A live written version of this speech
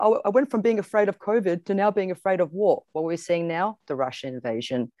I went from being afraid of COVID to now being afraid of war. What we're seeing now, the Russian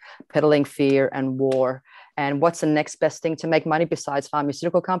invasion, peddling fear and war. And what's the next best thing to make money besides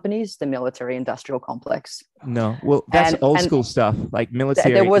pharmaceutical companies? The military industrial complex. No. Well, that's old And school stuff, like there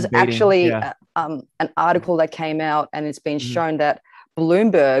military was invading. actually Yeah. an article that came out, and it's been Mhm. shown that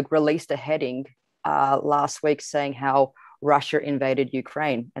Bloomberg released a heading last week saying how Russia invaded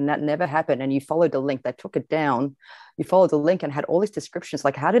Ukraine, and that never happened. And you followed the link; they took it down. You followed the link and had all these descriptions.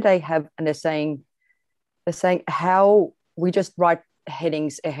 Like, how did they have? And they're saying how we just write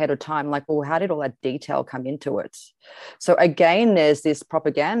headings ahead of time. Like, well, how did all that detail come into it? So again, there's this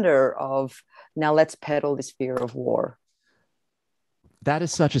propaganda of now let's peddle this fear of war. That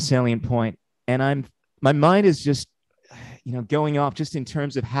is such a salient point. And my mind is just, going off just in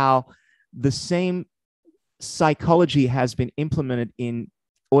terms of how the same psychology has been implemented in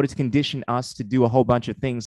order to condition us to do a whole bunch of things